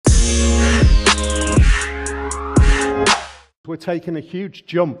we're taking a huge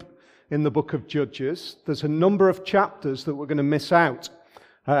jump in the book of Judges. There's a number of chapters that we're going to miss out.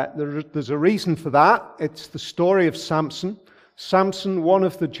 There's a reason for that. It's the story of Samson. Samson, one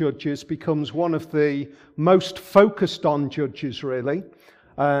of the judges, becomes one of the most focused on judges, really,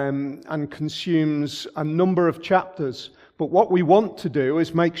 and consumes a number of chapters. But what we want to do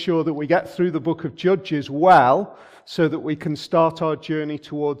is make sure that we get through the book of Judges well, so that we can start our journey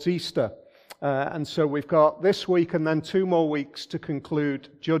towards Easter. And so we've got this week and then 2 more weeks to conclude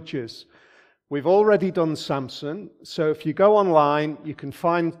Judges. We've already done Samson, so if you go online, you can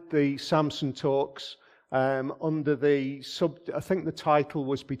find the Samson talks under the I think the title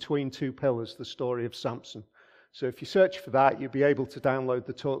was Between Two Pillars, the story of Samson. So if you search for that, you'll be able to download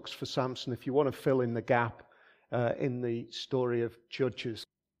the talks for Samson if you want to fill in the gap in the story of Judges.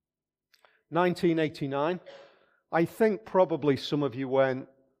 1989. I think probably some of you weren't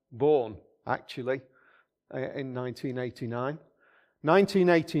born, actually, in 1989.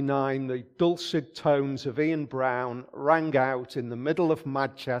 1989, the dulcet tones of Ian Brown rang out in the middle of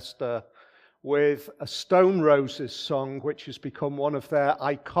Manchester with a Stone Roses song, which has become one of their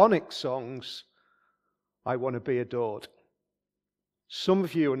iconic songs, I Want to Be Adored. Some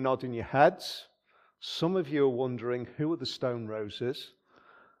of you are nodding your heads. Some of you are wondering, who are the Stone Roses?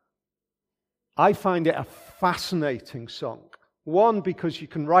 I find it a fascinating song. One, because you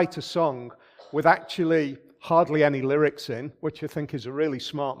can write a song with actually hardly any lyrics in, which I think is a really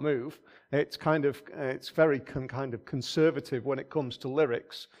smart move. It's very kind of conservative when it comes to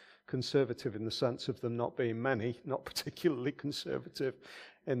lyrics. Conservative in the sense of them not being many, not particularly conservative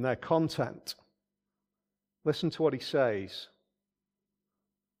in their content. Listen to what he says.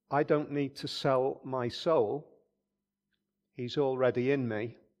 I don't need to sell my soul. He's already in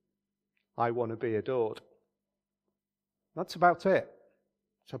me. I want to be adored. That's about it.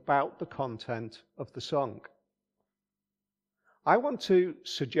 It's about the content of the song. I want to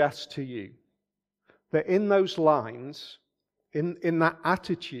suggest to you that in those lines, in that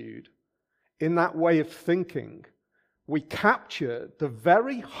attitude, in that way of thinking, we capture the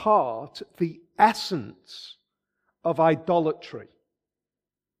very heart, the essence of idolatry.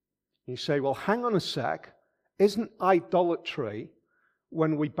 You say, well, hang on a sec. Isn't idolatry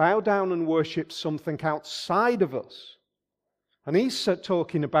when we bow down and worship something outside of us? And he's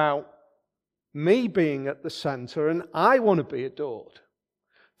talking about me being at the center and I want to be adored.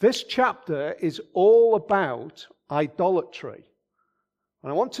 This chapter is all about idolatry.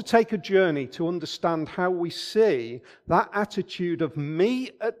 And I want to take a journey to understand how we see that attitude of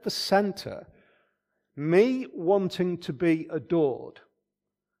me at the center, me wanting to be adored,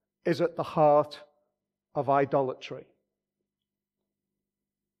 is at the heart of idolatry.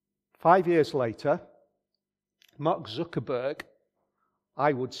 5 years later, Mark Zuckerberg,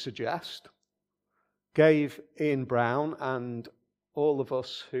 I would suggest, gave Ian Brown and all of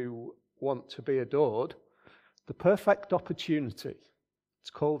us who want to be adored the perfect opportunity. It's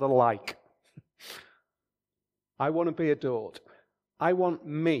called a like. I want to be adored. I want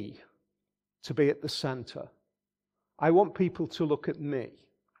me to be at the center. I want people to look at me.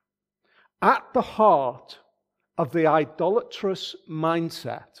 At the heart of the idolatrous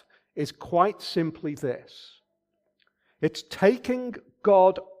mindset is quite simply this. It's taking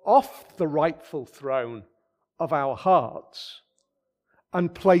God off the rightful throne of our hearts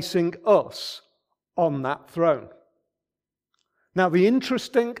and placing us on that throne. Now, the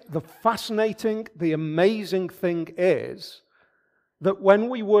interesting, the fascinating, the amazing thing is that when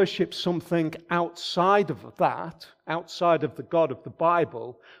we worship something outside of that, outside of the God of the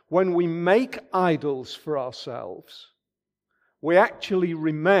Bible, when we make idols for ourselves, we actually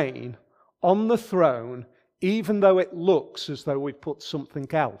remain on the throne even though it looks as though we've put something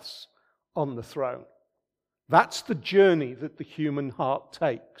else on the throne. That's the journey that the human heart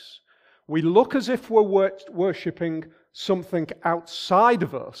takes. We look as if we're worshipping something outside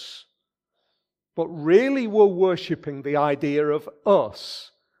of us, but really we're worshipping the idea of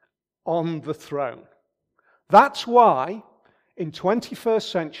us on the throne. That's why in 21st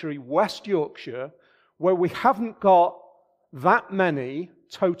century West Yorkshire, where we haven't got that many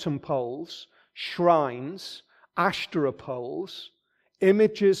totem poles, shrines, Ashtoreth poles,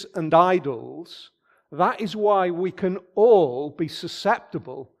 images and idols, that is why we can all be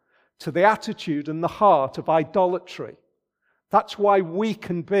susceptible to the attitude and the heart of idolatry. That's why we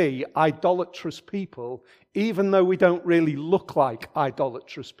can be idolatrous people, even though we don't really look like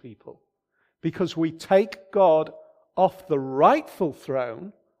idolatrous people. Because we take God off the rightful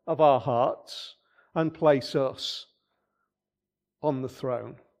throne of our hearts and place us on the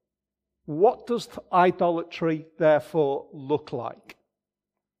throne. What does idolatry, therefore, look like?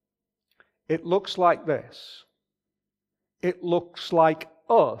 It looks like this. it looks like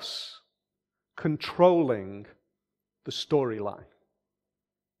us controlling the storyline.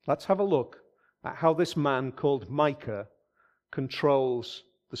 Let's have a look at how this man called Micah controls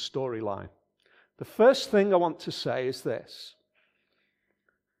the storyline. The first thing I want to say is this.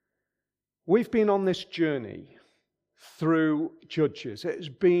 We've been on this journey through Judges. It has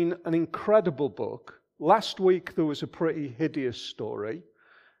been an incredible book. Last week there was a pretty hideous story.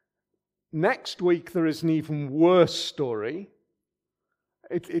 Next week there is an even worse story.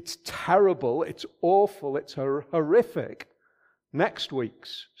 It's terrible, it's awful, it's horrific. Next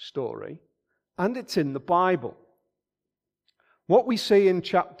week's story, and it's in the Bible. What we see in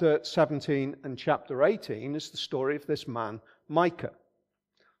chapter 17 and chapter 18 is the story of this man, Micah.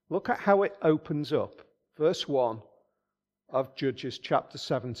 Look at how it opens up. Verse 1 of Judges chapter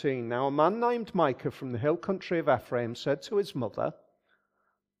 17. Now a man named Micah from the hill country of Ephraim said to his mother,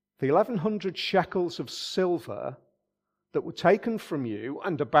 "The 1,100 shekels of silver that were taken from you,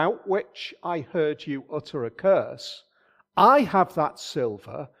 and about which I heard you utter a curse, I have that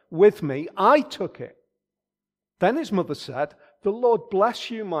silver with me, I took it." Then his mother said, "The Lord bless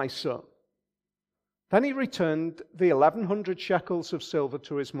you, my son." Then he returned the 1,100 shekels of silver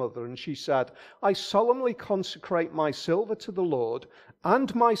to his mother, and she said, "I solemnly consecrate my silver to the Lord,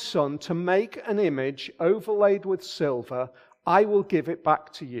 and my son to make an image overlaid with silver. I will give it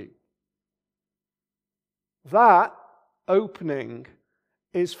back to you." That opening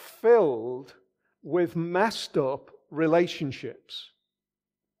is filled with messed up relationships.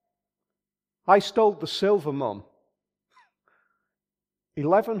 I stole the silver, Mum.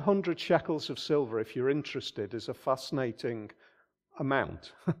 1,100 shekels of silver, if you're interested, is a fascinating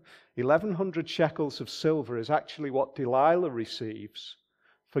amount. 1,100 shekels of silver is actually what Delilah receives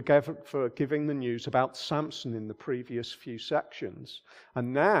for giving the news about Samson in the previous few sections.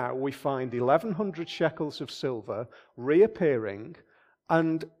 And now we find 1,100 shekels of silver reappearing,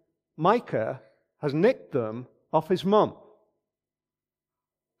 and Micah has nicked them off his mum.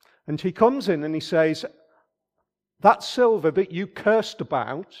 And he comes in and he says, "That silver that you cursed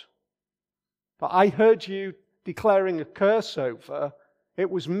about, that I heard you declaring a curse over, it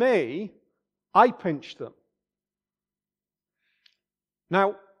was me, I pinched them."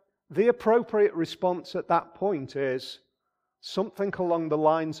 Now, the appropriate response at that point is something along the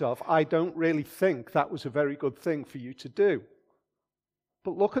lines of, "I don't really think that was a very good thing for you to do."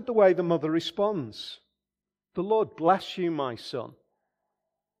 But look at the way the mother responds. "The Lord bless you, my son."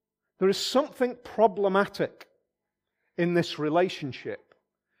 There is something problematic in this relationship.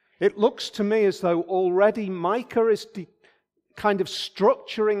 It looks to me as though already Micah is kind of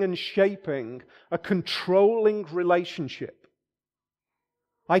structuring and shaping a controlling relationship.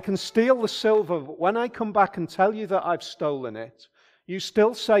 I can steal the silver, but when I come back and tell you that I've stolen it, you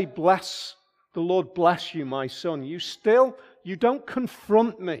still say, "Bless, the Lord bless you, my son." You don't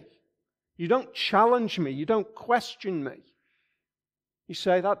confront me. You don't challenge me. You don't question me. You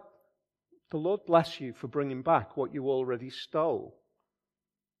say that the Lord bless you for bringing back what you already stole.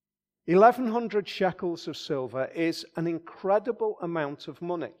 1,100 shekels of silver is an incredible amount of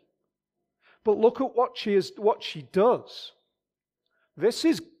money. But look at what she does. This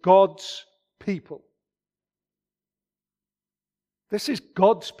is God's people. This is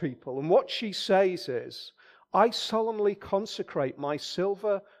God's people. And what she says is, "I solemnly consecrate my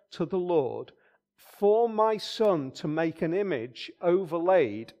silver to the Lord for my son to make an image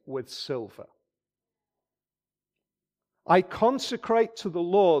overlaid with silver." I consecrate to the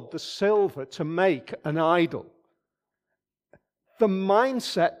Lord the silver to make an idol. The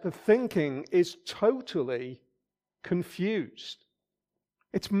mindset, the thinking is totally confused.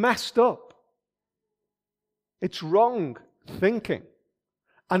 It's messed up. It's wrong thinking.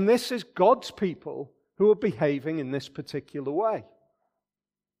 And this is God's people who are behaving in this particular way.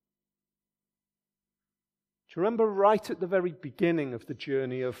 Do you remember right at the very beginning of the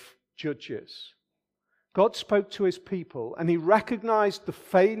journey of Judges? God spoke to his people and he recognized the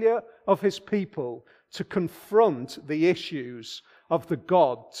failure of his people to confront the issues of the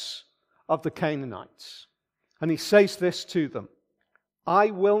gods of the Canaanites. And he says this to them,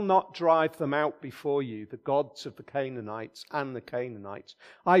 "I will not drive them out before you, the gods of the Canaanites and the Canaanites.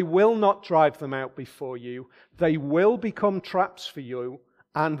 I will not drive them out before you. They will become traps for you,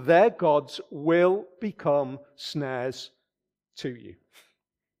 and their gods will become snares to you."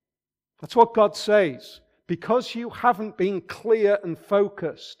 That's what God says. Because you haven't been clear and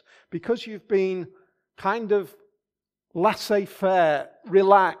focused, because you've been kind of laissez-faire,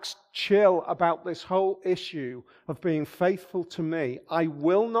 relaxed, chill about this whole issue of being faithful to me. I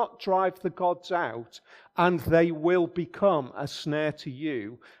will not drive the gods out, and they will become a snare to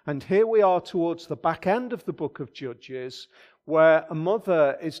you. And here we are towards the back end of the book of Judges, where a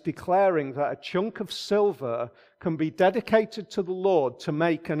mother is declaring that a chunk of silver can be dedicated to the Lord to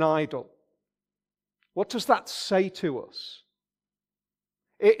make an idol. What does that say to us?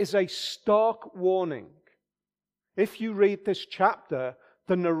 It is a stark warning. If you read this chapter,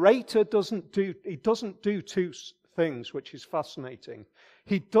 the narrator doesn't do two things, which is fascinating.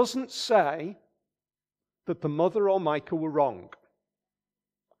 He doesn't say that the mother or Micah were wrong.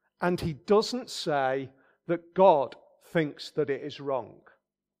 And he doesn't say that God thinks that it is wrong.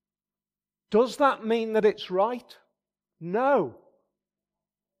 Does that mean that it's right? No.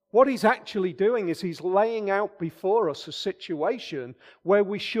 What he's actually doing is he's laying out before us a situation where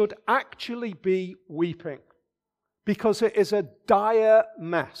we should actually be weeping, because it is a dire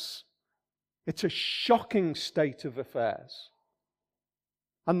mess. It's a shocking state of affairs.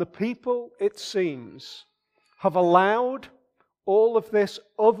 And the people, it seems, have allowed all of this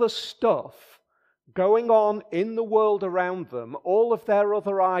other stuff going on in the world around them, all of their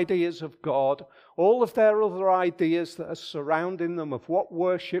other ideas of God, all of their other ideas that are surrounding them of what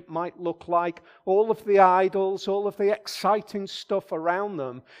worship might look like, all of the idols, all of the exciting stuff around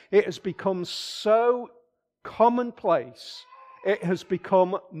them. It has become so commonplace. It has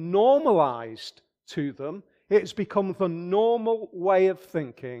become normalized to them. It has become the normal way of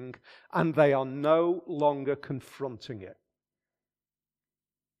thinking, and they are no longer confronting it.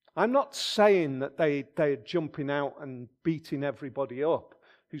 I'm not saying that they're jumping out and beating everybody up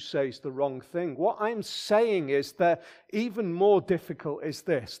who says the wrong thing. What I'm saying is that even more difficult is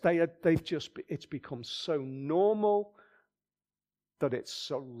this. It's become so normal that it's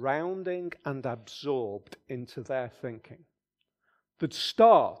surrounding and absorbed into their thinking. The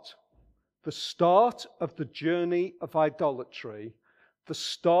start of the journey of idolatry, the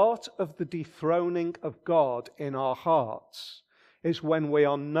start of the dethroning of God in our hearts, is when we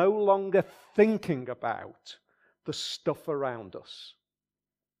are no longer thinking about the stuff around us.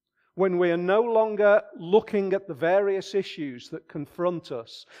 When we are no longer looking at the various issues that confront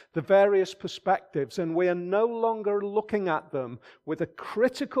us, the various perspectives, and we are no longer looking at them with a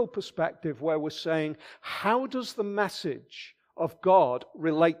critical perspective where we're saying, how does the message of God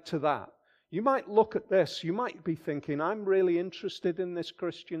relate to that? You might look at this, you might be thinking, I'm really interested in this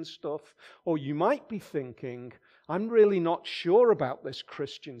Christian stuff, or you might be thinking, I'm really not sure about this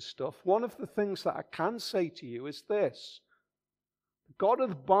Christian stuff. One of the things that I can say to you is this: the God of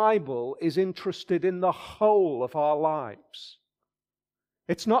the Bible is interested in the whole of our lives.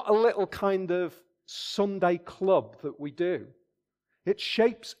 It's not a little kind of Sunday club that we do. It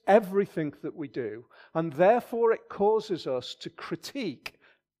shapes everything that we do, and therefore it causes us to critique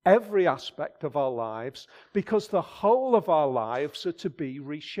every aspect of our lives, because the whole of our lives are to be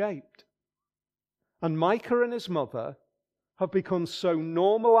reshaped. And Micah and his mother have become so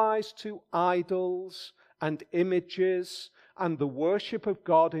normalized to idols and images and the worship of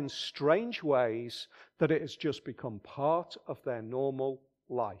God in strange ways that it has just become part of their normal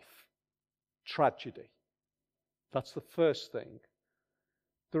life. Tragedy. That's the first thing.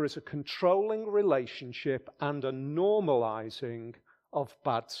 There is a controlling relationship and a normalizing of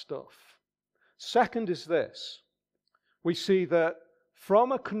bad stuff. Second is this. We see that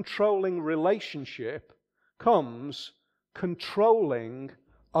from a controlling relationship comes controlling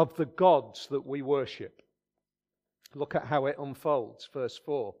of the gods that we worship. Look at how it unfolds, verse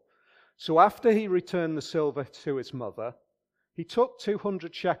 4. So after he returned the silver to his mother, he took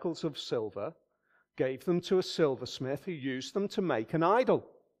 200 shekels of silver, gave them to a silversmith who used them to make an idol.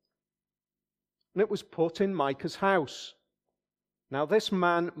 And it was put in Micah's house. Now this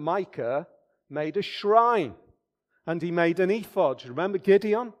man, Micah, made a shrine, and he made an ephod. Remember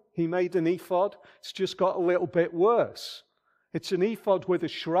Gideon? He made an ephod. It's just got a little bit worse. It's an ephod with a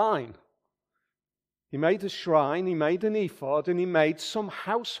shrine. He made a shrine, he made an ephod, and he made some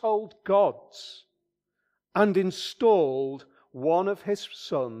household gods, and installed one of his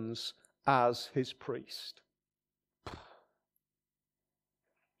sons as his priest.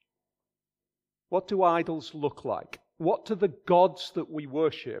 What do idols look like? What do the gods that we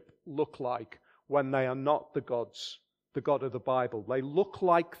worship look like when they are not the gods, the God of the Bible? They look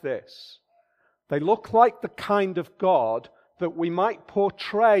like this. They look like the kind of God that we might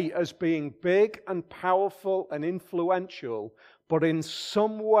portray as being big and powerful and influential, but in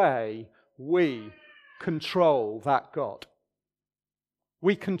some way we control that God.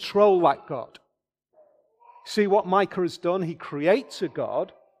 We control that God. See what Micah has done? He creates a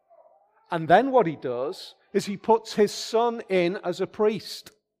God, and then what he does is he puts his son in as a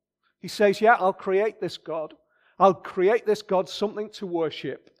priest. He says, yeah, I'll create this God. I'll create this God something to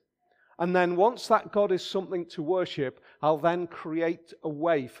worship. And then once that God is something to worship, I'll then create a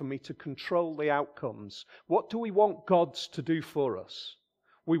way for me to control the outcomes. What do we want gods to do for us?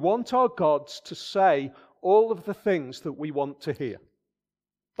 We want our gods to say all of the things that we want to hear.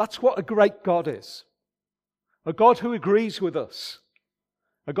 That's what a great God is. A God who agrees with us.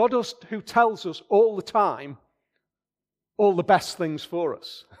 A God who tells us all the time all the best things for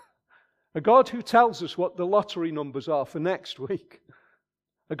us. A God who tells us what the lottery numbers are for next week.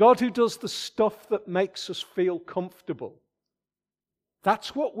 A God who does the stuff that makes us feel comfortable.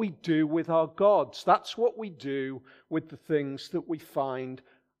 That's what we do with our gods. That's what we do with the things that we find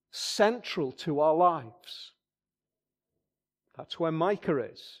central to our lives. That's where Micah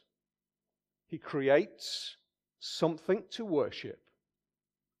is. He creates something to worship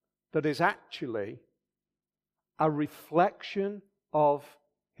that is actually a reflection of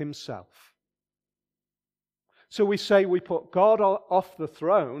himself. So we say we put God off the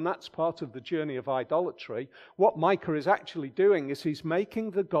throne. That's part of the journey of idolatry. What Micah is actually doing is he's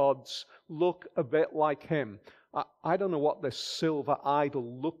making the gods look a bit like him. I don't know what this silver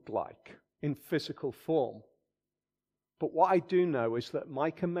idol looked like in physical form. But what I do know is that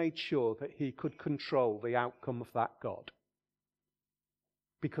Micah made sure that he could control the outcome of that God.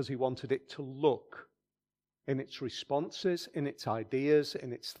 Because he wanted it to look, in its responses, in its ideas,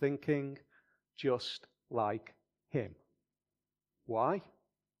 in its thinking, just like him. Why?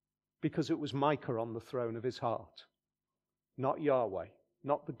 Because it was Micah on the throne of his heart. Not Yahweh.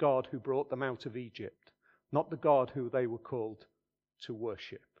 Not the God who brought them out of Egypt. Not the God who they were called to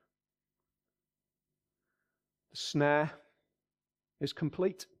worship. The snare is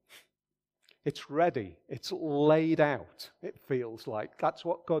complete. It's ready. It's laid out, it feels like. That's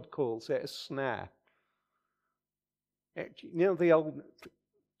what God calls it, a snare. The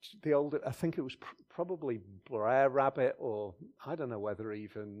old, I think it was probably Brer Rabbit, or I don't know whether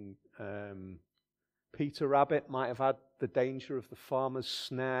even Peter Rabbit might have had the danger of the farmer's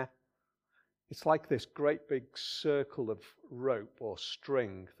snare. It's like this great big circle of rope or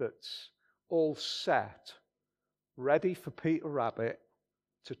string that's all set, ready for Peter Rabbit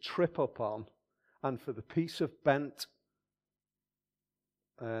to trip up on, and for the piece of bent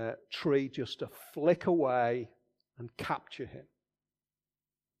tree just to flick away and capture him.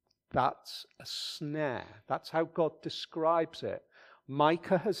 That's a snare. That's how God describes it.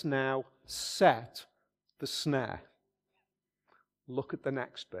 Micah has now set the snare. Look at the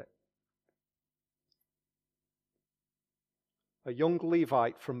next bit. A young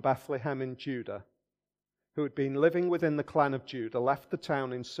Levite from Bethlehem in Judah, who had been living within the clan of Judah, left the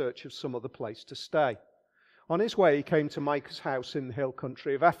town in search of some other place to stay. On his way, he came to Micah's house in the hill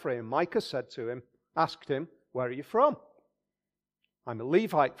country of Ephraim. Micah asked him, "Where are you from?" "I'm a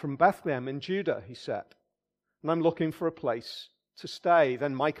Levite from Bethlehem in Judah," he said, "and I'm looking for a place to stay."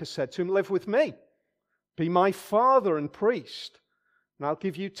 Then Micah said to him, "Live with me. Be my father and priest, and I'll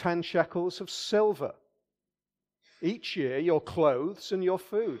give you 10 shekels of silver each year, your clothes and your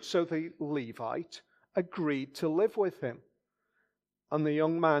food." So the Levite agreed to live with him, and the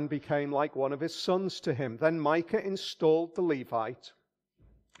young man became like one of his sons to him. Then Micah installed the Levite,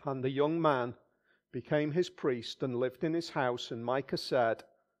 and the young man became his priest and lived in his house. And Micah said,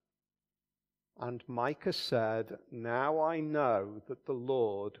 "Now I know that the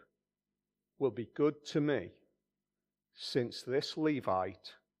Lord will be good to me, since this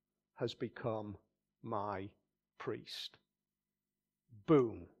Levite has become my priest."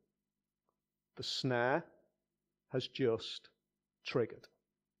 Boom. The snare has just triggered.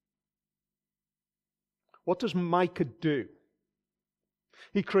 What does Micah do?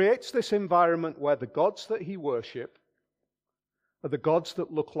 He creates this environment where the gods that he worships are the gods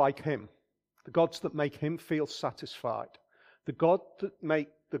that look like him, the gods that make him feel satisfied, the gods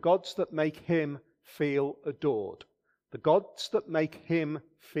that make him feel adored, the gods that make him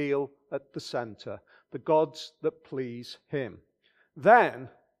feel at the center, the gods that please him. Then,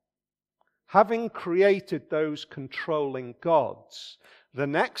 having created those controlling gods, the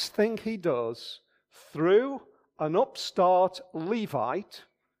next thing he does, through an upstart Levite,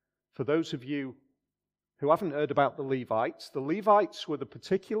 for those of you who haven't heard about the Levites were the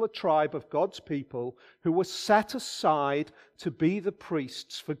particular tribe of God's people who were set aside to be the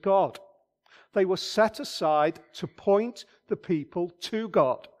priests for God. They were set aside to point the people to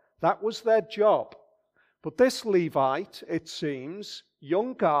God. That was their job. But this Levite, it seems,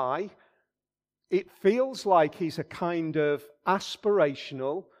 young guy, it feels like he's a kind of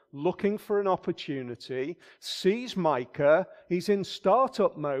aspirational, looking for an opportunity, sees Micah, he's in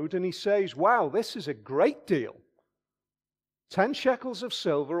startup mode, and he says, "Wow, this is a great deal 10 shekels of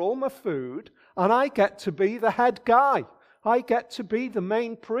silver, all my food, and I get to be the head guy. I get to be the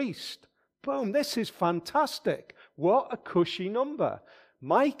main priest. Boom, this is fantastic. What a cushy number.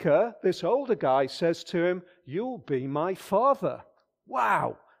 Micah, this older guy, says to him, you'll be my father.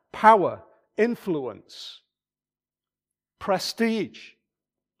 Wow, power, influence, prestige.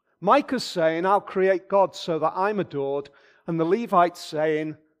 Micah's saying, I'll create God so that I'm adored. And the Levite's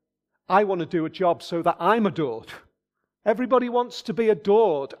saying, I want to do a job so that I'm adored. Everybody wants to be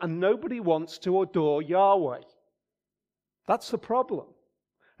adored, and nobody wants to adore Yahweh. That's the problem.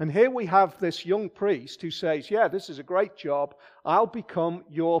 And here we have this young priest who says, yeah, this is a great job. I'll become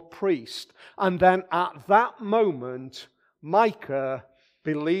your priest. And then at that moment, Micah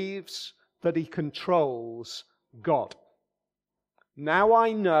believes that he controls God. Now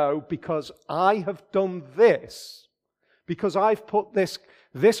I know, because I have done this, because I've put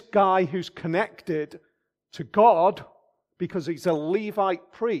this guy who's connected to God, because he's a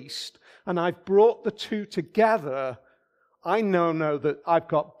Levite priest, and I've brought the two together, I know that I've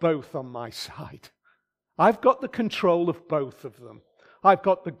got both on my side. I've got the control of both of them. I've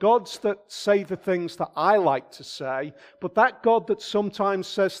got the gods that say the things that I like to say, but that God that sometimes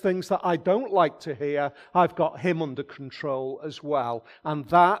says things that I don't like to hear, I've got him under control as well. And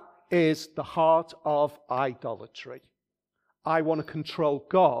that is the heart of idolatry. I want to control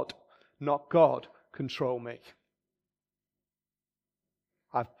God, not God control me.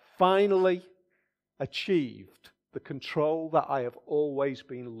 I've finally achieved the control that I have always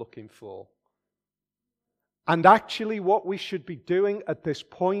been looking for. And actually what we should be doing at this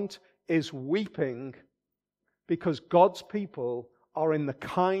point is weeping, because God's people are in the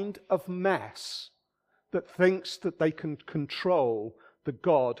kind of mess that thinks that they can control the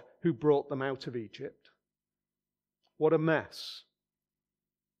God who brought them out of Egypt. What a mess.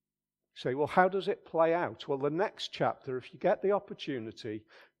 You say, well, how does it play out? Well, the next chapter, if you get the opportunity,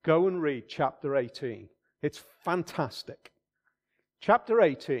 go and read chapter 18. It's fantastic. Chapter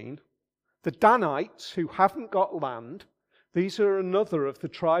 18, the Danites, who haven't got land, these are another of the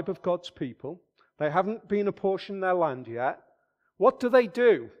tribe of God's people. They haven't been apportioned their land yet. What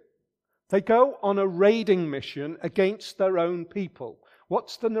do? They go on a raiding mission against their own people.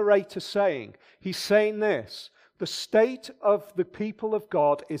 What's the narrator saying? He's saying this: the state of the people of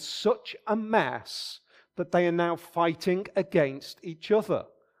God is such a mess that they are now fighting against each other.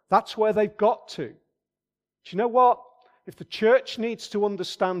 That's where they've got to. Do you know what? If the church needs to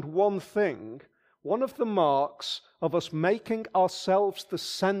understand one thing, one of the marks of us making ourselves the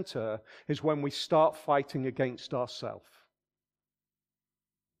center is when we start fighting against ourselves.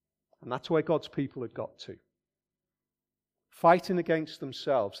 And that's where God's people had got to. Fighting against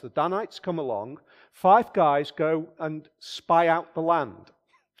themselves. The Danites come along. 5 guys go and spy out the land.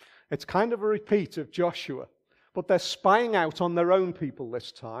 It's kind of a repeat of Joshua. But they're spying out on their own people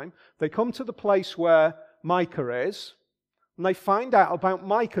this time. They come to the place where Micah is. And they find out about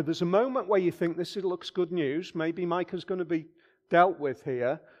Micah. There's a moment where you think this looks good news. Maybe Micah's going to be dealt with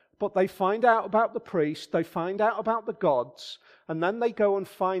here. But they find out about the priest. They find out about the gods. And then they go and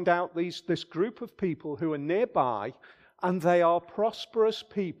find out this group of people who are nearby. And they are prosperous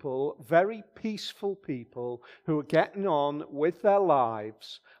people, very peaceful people who are getting on with their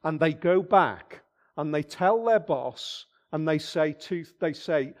lives. And they go back and they tell their boss, and they say,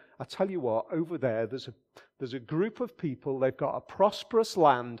 I tell you what, over there there's a group of people, they've got a prosperous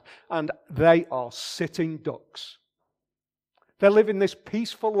land, and they are sitting ducks. They live in this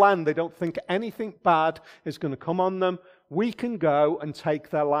peaceful land. They don't think anything bad is going to come on them. We can go and take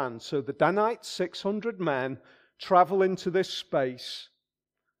their land. So the Danites, 600 men, travel into this space.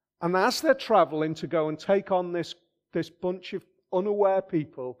 And as they're traveling to go and take on this bunch of unaware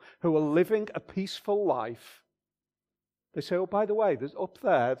people who are living a peaceful life, they say, oh, by the way, there's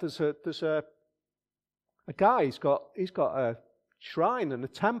a guy, he's got a shrine and a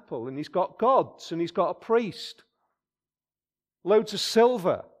temple, and he's got gods, and he's got a priest. Loads of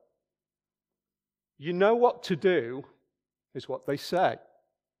silver. You know what to do, is what they say.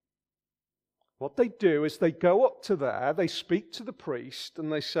 What they do is they go up to there, they speak to the priest, and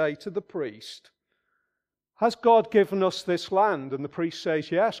they say to the priest, has God given us this land? And the priest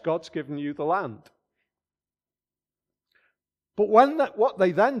says, yes, God's given you the land. But what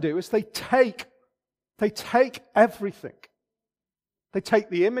they then do is they take everything. They take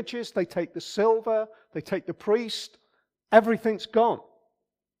the images, they take the silver, they take the priest, everything's gone.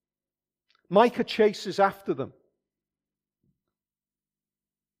 Micah chases after them.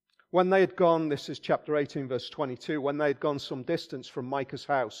 When they had gone, this is chapter 18, verse 22, when they had gone some distance from Micah's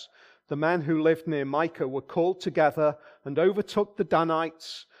house, the men who lived near Micah were called together and overtook the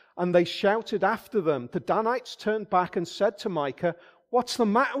Danites and they shouted after them. The Danites turned back and said to Micah, "What's the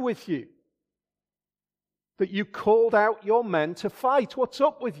matter with you? That you called out your men to fight? What's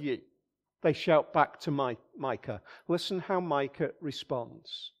up with you?" They shout back to Micah. Listen how Micah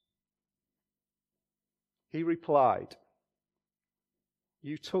responds. He replied,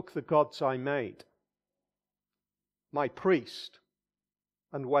 "You took the gods I made, my priest,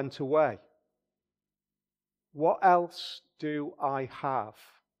 and went away. What else do I have?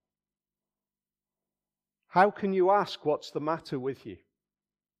 How can you ask what's the matter with you?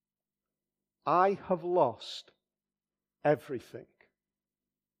 I have lost everything."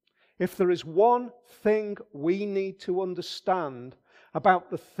 If there is one thing we need to understand about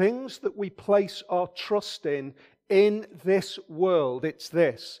the things that we place our trust in this world, it's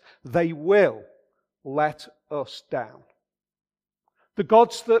this: they will let us down. The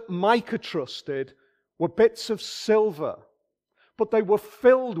gods that Micah trusted were bits of silver, but they were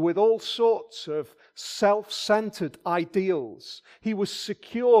filled with all sorts of self-centered ideals. He was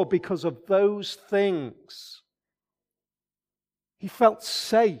secure because of those things. He felt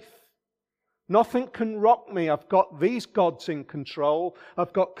safe. Nothing can rock me. I've got these gods in control.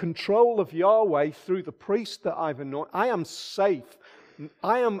 I've got control of Yahweh through the priest that I've anointed. I am safe.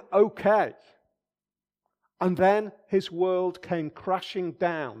 I am okay. And then his world came crashing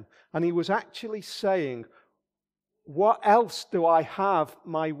down, and he was actually saying, "What else do I have?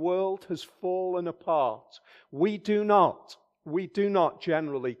 My world has fallen apart." We do not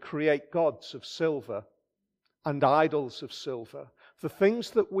generally create gods of silver and idols of silver. The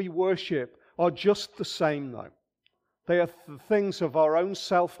things that we worship are just the same, though. They are the things of our own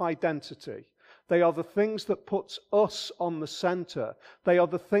self-identity. They are the things that puts us on the center. They are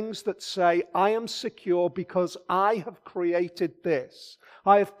the things that say, "I am secure because I have created this.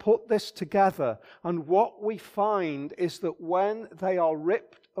 I have put this together." And what we find is that when they are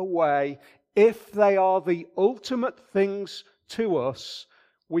ripped away, if they are the ultimate things to us,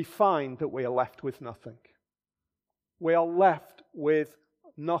 we find that we are left with nothing. We are left with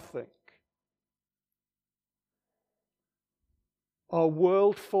nothing. Our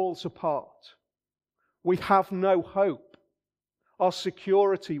world falls apart. We have no hope. Our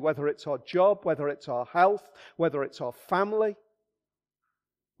security, whether it's our job, whether it's our health, whether it's our family,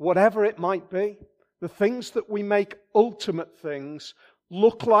 whatever it might be, the things that we make ultimate things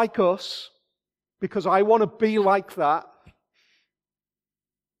look like us because I want to be like that.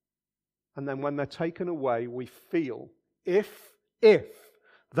 And then when they're taken away, we feel, if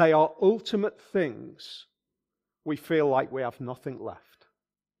they are ultimate things, we feel like we have nothing left.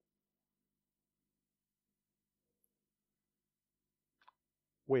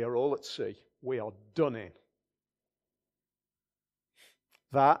 We are all at sea. We are done in.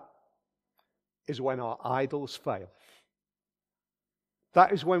 That is when our idols fail.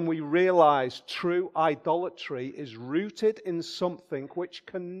 That is when we realize true idolatry is rooted in something which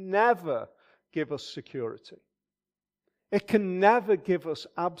can never give us security. It can never give us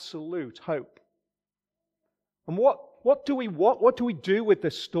absolute hope. And what do we do with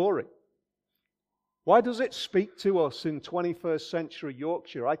this story? Why does it speak to us in 21st century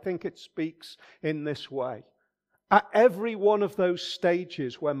Yorkshire? I think it speaks in this way. At every one of those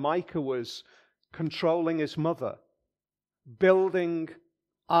stages where Micah was controlling his mother, building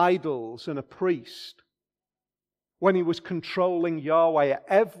idols and a priest, when he was controlling Yahweh, at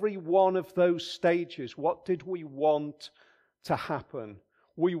every one of those stages, what did we want to happen?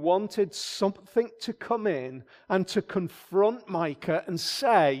 We wanted something to come in and to confront Micah and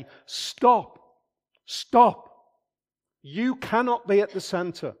say, "Stop. Stop. You cannot be at the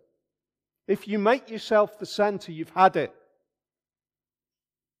center. If you make yourself the center, you've had it."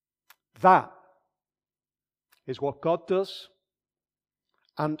 That is what God does.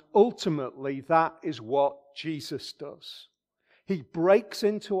 And ultimately, that is what Jesus does. He breaks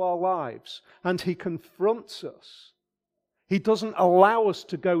into our lives and he confronts us. He doesn't allow us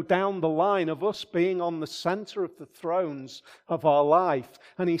to go down the line of us being on the center of the thrones of our life.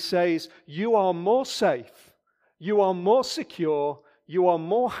 And he says, "You are more safe, you are more secure, you are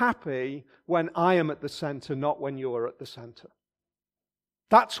more happy when I am at the center, not when you are at the center."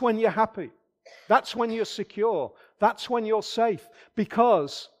 That's when you're happy. That's when you're secure. That's when you're safe.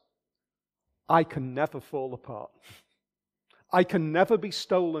 Because I can never fall apart. I can never be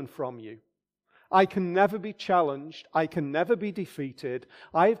stolen from you. I can never be challenged. I can never be defeated.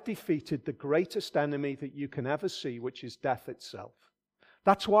 I have defeated the greatest enemy that you can ever see, which is death itself.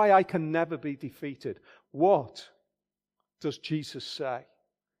 That's why I can never be defeated. What does Jesus say?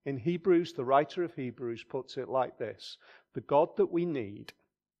 In Hebrews, the writer of Hebrews puts it like this: the God that we need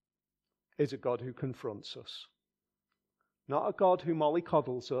is a God who confronts us. not a God who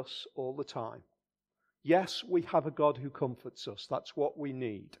mollycoddles us all the time. Yes, we have a God who comforts us. That's what we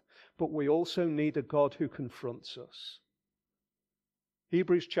need. But we also need a God who confronts us.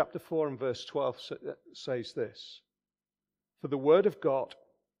 Hebrews chapter 4 and verse 12 says this: "For the word of God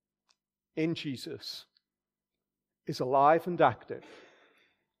in Jesus is alive and active."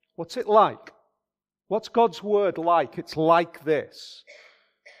 What's it like? What's God's word like? It's like this.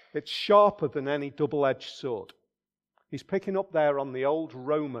 It's sharper than any double-edged sword. He's picking up there on the old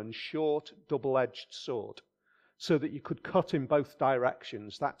Roman short double-edged sword so that you could cut in both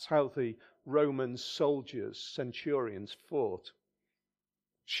directions. That's how the Roman soldiers, centurions, fought.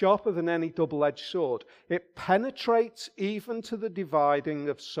 Sharper than any double-edged sword. It penetrates even to the dividing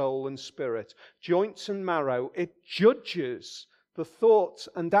of soul and spirit, joints and marrow. It judges the thoughts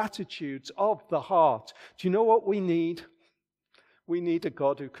and attitudes of the heart. Do you know what we need? We need a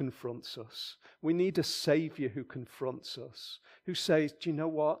God who confronts us. We need a Savior who confronts us, who says, do you know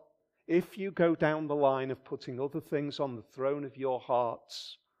what? If you go down the line of putting other things on the throne of your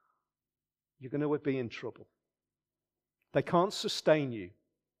hearts, you're going to be in trouble. They can't sustain you.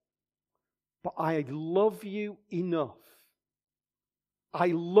 But I love you enough. I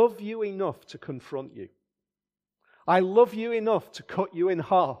love you enough to confront you. I love you enough to cut you in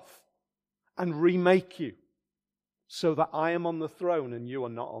half and remake you so that I am on the throne and you are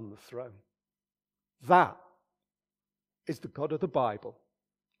not on the throne. That is the God of the Bible.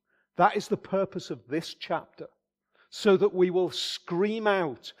 That is the purpose of this chapter, so that we will scream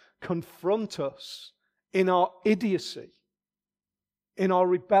out, confront us in our idiocy, in our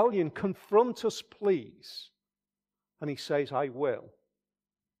rebellion. Confront us, please. And he says, I will.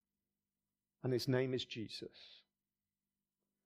 And his name is Jesus.